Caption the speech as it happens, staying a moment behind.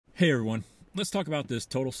Hey everyone, let's talk about this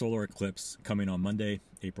total solar eclipse coming on Monday,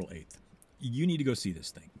 April 8th. You need to go see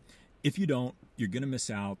this thing. If you don't, you're going to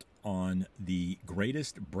miss out on the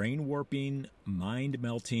greatest brain warping, mind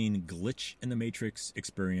melting, glitch in the matrix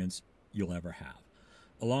experience you'll ever have,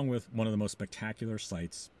 along with one of the most spectacular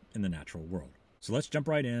sights in the natural world. So let's jump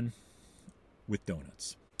right in with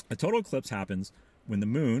donuts. A total eclipse happens when the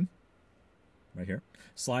moon, right here,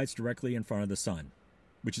 slides directly in front of the sun,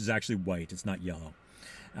 which is actually white, it's not yellow.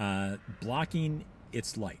 Blocking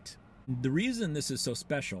its light. The reason this is so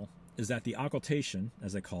special is that the occultation,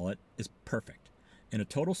 as I call it, is perfect. In a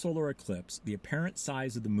total solar eclipse, the apparent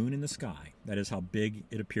size of the moon in the sky, that is how big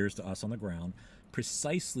it appears to us on the ground,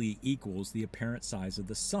 precisely equals the apparent size of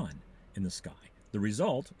the sun in the sky. The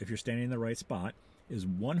result, if you're standing in the right spot, is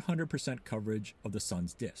 100% coverage of the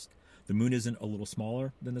sun's disk. The moon isn't a little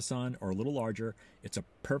smaller than the sun or a little larger. It's a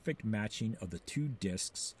perfect matching of the two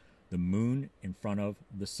disks, the moon in front of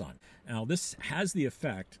the sun. Now, this has the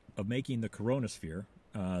effect of making the coronosphere,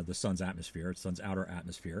 the sun's atmosphere, sun's outer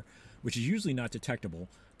atmosphere, which is usually not detectable,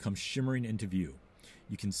 come shimmering into view.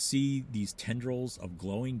 You can see these tendrils of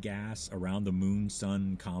glowing gas around the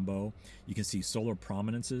moon-sun combo. You can see solar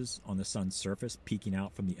prominences on the sun's surface peeking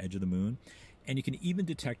out from the edge of the moon. And you can even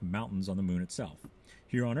detect mountains on the moon itself.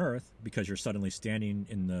 Here on Earth, because you're suddenly standing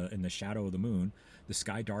in the shadow of the moon, the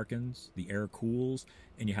sky darkens, the air cools,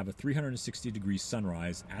 and you have a 360-degree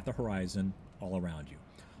sunrise at the horizon all around you.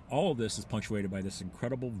 All of this is punctuated by this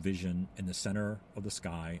incredible vision in the center of the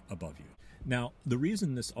sky above you. Now, the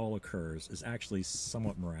reason this all occurs is actually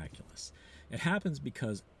somewhat miraculous. It happens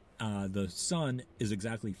because the sun is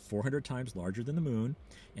exactly 400 times larger than the moon,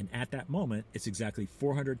 and at that moment, it's exactly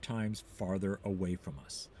 400 times farther away from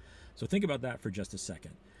us. So think about that for just a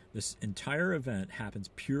second. This entire event happens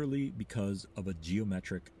purely because of a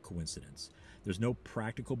geometric coincidence. There's no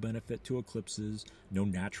practical benefit to eclipses, no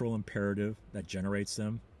natural imperative that generates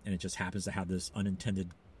them, and it just happens to have this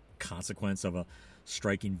unintended consequence of a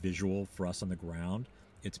striking visual for us on the ground.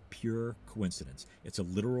 It's pure coincidence. It's a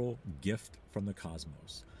literal gift from the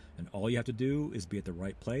cosmos. And all you have to do is be at the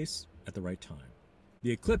right place at the right time.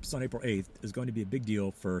 The eclipse on April 8th is going to be a big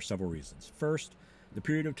deal for several reasons. First, the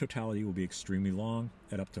period of totality will be extremely long,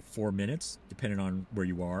 at up to 4 minutes, depending on where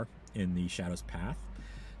you are in the shadow's path.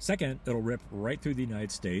 Second, it'll rip right through the United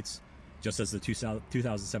States, just as the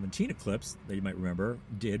 2017 eclipse, that you might remember,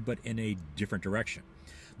 did, but in a different direction.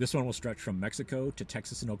 This one will stretch from Mexico to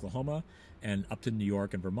Texas and Oklahoma, and up to New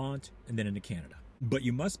York and Vermont, and then into Canada. But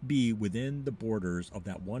you must be within the borders of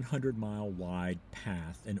that 100-mile wide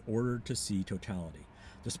path in order to see totality.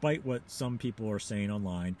 Despite what some people are saying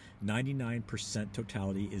online, 99%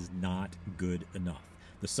 totality is not good enough.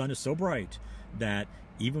 The sun is so bright that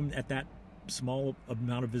even at that small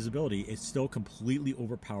amount of visibility, it still completely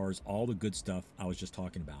overpowers all the good stuff I was just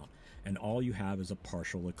talking about. And all you have is a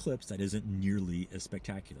partial eclipse that isn't nearly as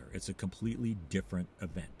spectacular. It's a completely different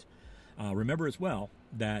event. Remember as well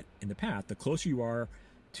that in the path, the closer you are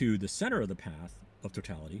to the center of the path of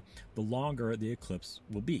totality, the longer the eclipse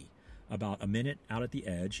will be. About a minute out at the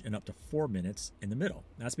edge and up to 4 minutes in the middle.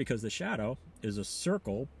 That's because the shadow is a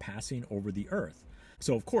circle passing over the Earth.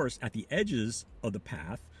 So of course, at the edges of the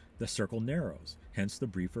path, the circle narrows, hence the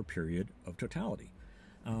briefer period of totality.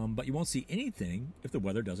 But you won't see anything if the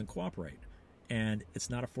weather doesn't cooperate. And it's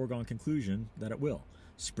not a foregone conclusion that it will.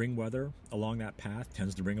 Spring weather along that path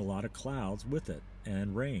tends to bring a lot of clouds with it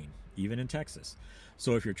and rain, even in Texas.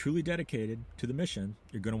 So if you're truly dedicated to the mission,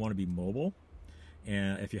 you're going to want to be mobile,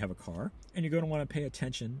 and if you have a car, and you're going to want to pay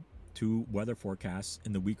attention to weather forecasts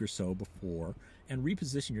in the week or so before and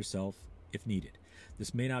reposition yourself if needed.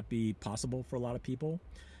 This may not be possible for a lot of people,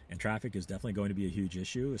 and traffic is definitely going to be a huge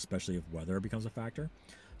issue, especially if weather becomes a factor.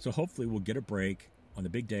 So hopefully we'll get a break on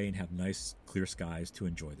the big day and have nice clear skies to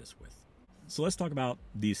enjoy this with. So let's talk about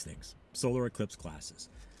these things, solar eclipse glasses.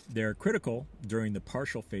 They're critical during the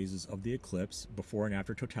partial phases of the eclipse, before and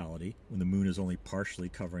after totality, when the moon is only partially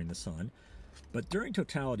covering the sun. But during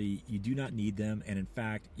totality, you do not need them, and in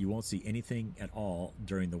fact, you won't see anything at all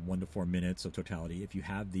during the 1 to 4 minutes of totality if you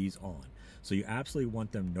have these on. So you absolutely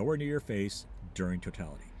want them nowhere near your face during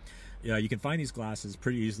totality. Yeah, you can find these glasses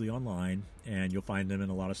pretty easily online, and you'll find them in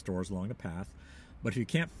a lot of stores along the path. But if you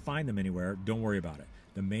can't find them anywhere, don't worry about it.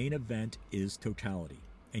 The main event is totality,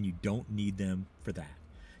 and you don't need them for that.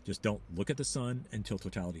 Just don't look at the sun until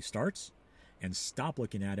totality starts, and stop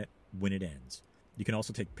looking at it when it ends. You can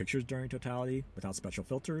also take pictures during totality without special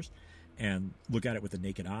filters and look at it with the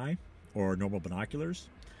naked eye or normal binoculars.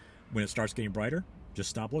 When it starts getting brighter, just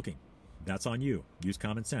stop looking. That's on you. Use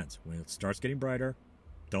common sense. When it starts getting brighter,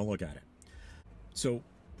 don't look at it. So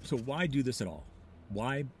why do this at all?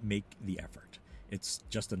 Why make the effort? It's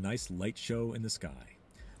just a nice light show in the sky.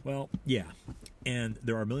 Well, yeah, and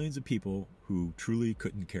there are millions of people who truly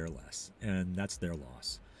couldn't care less, and that's their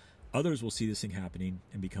loss. Others will see this thing happening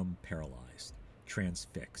and become paralyzed,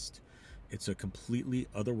 transfixed. It's a completely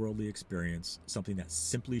otherworldly experience, something that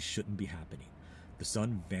simply shouldn't be happening. The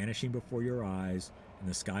sun vanishing before your eyes, and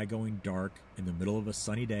the sky going dark in the middle of a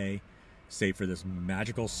sunny day, save for this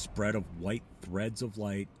magical spread of white threads of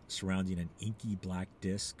light surrounding an inky black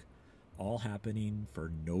disk, all happening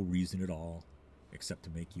for no reason at all except to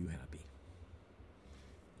make you happy.